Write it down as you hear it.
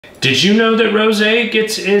Did you know that rosé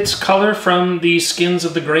gets its color from the skins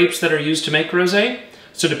of the grapes that are used to make rosé?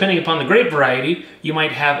 So depending upon the grape variety, you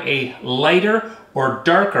might have a lighter or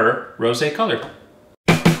darker rosé color.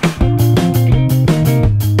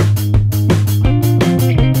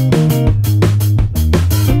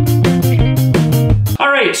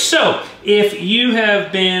 So, if you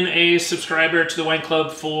have been a subscriber to the Wine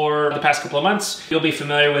Club for the past couple of months, you'll be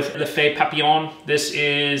familiar with the Papillon. This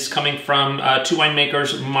is coming from two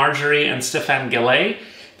winemakers, Marjorie and Stéphane Gallet.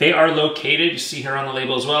 They are located, you see here on the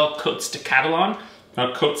label as well, Côtes Catalan,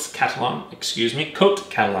 excuse me, Côtes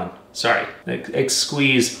Catalan. Sorry,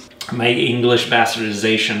 excuse my English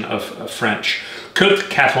bastardization of French. Côtes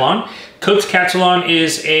Catalan. Côtes Catalan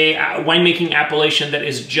is a winemaking appellation that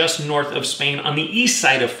is just north of Spain on the east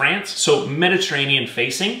side of France, so Mediterranean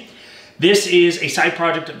facing. This is a side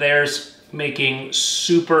project of theirs, making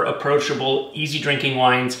super approachable, easy drinking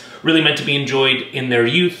wines, really meant to be enjoyed in their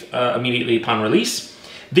youth immediately upon release.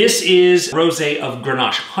 This is rosé of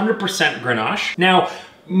Grenache, 100% Grenache. Now,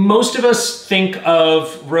 most of us think of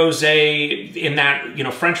rosé in that,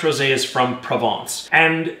 French rosé is from Provence.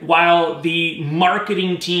 And while the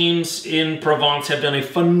marketing teams in Provence have done a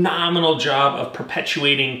phenomenal job of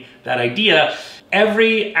perpetuating that idea,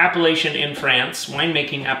 every appellation in France,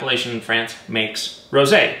 winemaking appellation in France, makes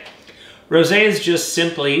rosé. Rosé is just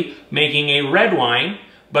simply making a red wine,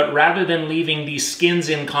 but rather than leaving the skins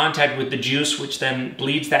in contact with the juice, which then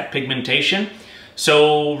bleeds that pigmentation.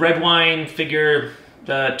 So red wine, figure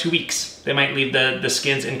 2 weeks. They might leave the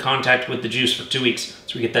skins in contact with the juice for 2 weeks,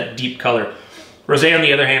 so we get that deep color. Rosé, on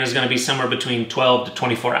the other hand, is going to be somewhere between 12 to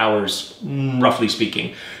 24 hours, roughly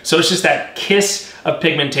speaking. So it's just that kiss of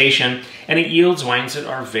pigmentation, and it yields wines that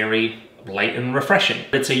are very light and refreshing.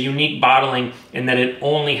 It's a unique bottling in that it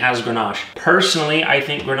only has Grenache. Personally, I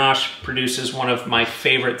think Grenache produces one of my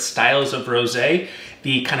favorite styles of rosé,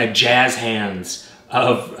 the kind of jazz hands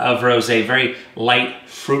of rosé, very light,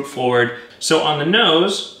 fruit forward. So on the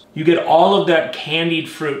nose, you get all of that candied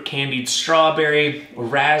fruit, candied strawberry,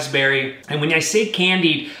 raspberry. And when I say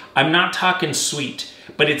candied, I'm not talking sweet,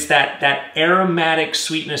 but it's that aromatic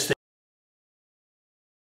sweetness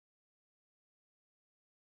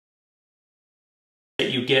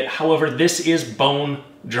that you get. However, this is bone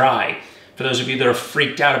dry. For those of you that are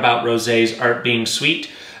freaked out about rosés art being sweet,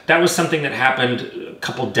 that was something that happened a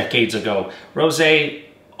couple decades ago. Rosé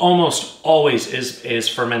almost always is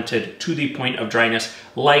fermented to the point of dryness,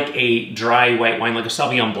 like a dry white wine, like a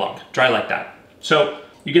Sauvignon Blanc, dry like that. So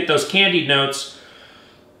you get those candied notes,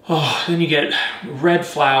 then you get red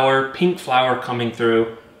flower, pink flower coming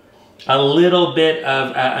through, a little bit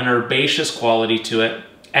of an herbaceous quality to it.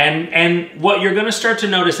 And what you're gonna start to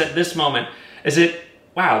notice at this moment is that,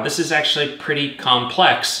 wow, this is actually pretty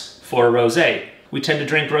complex for rosé. We tend to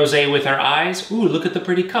drink rosé with our eyes. Ooh, look at the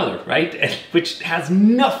pretty color, right? Which has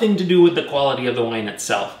nothing to do with the quality of the wine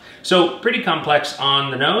itself. So pretty complex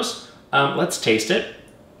on the nose. Let's taste it.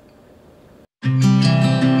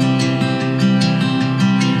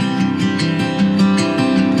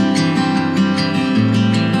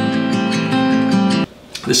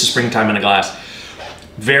 This is springtime in a glass.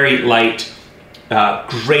 Very light,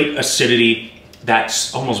 great acidity,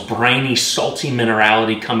 that's almost briny, salty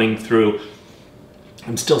minerality coming through.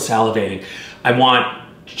 I'm still salivating. I want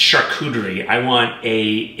charcuterie. I want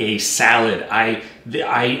a salad. I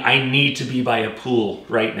need to be by a pool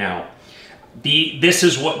right now. This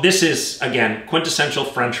is again, quintessential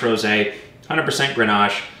French rosé, 100%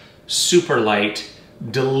 Grenache, super light,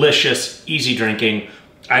 delicious, easy drinking.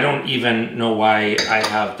 I don't even know why I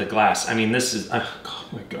have the glass. I mean, this is, oh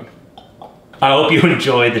my God. I hope you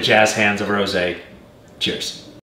enjoy the jazz hands of rosé. Cheers.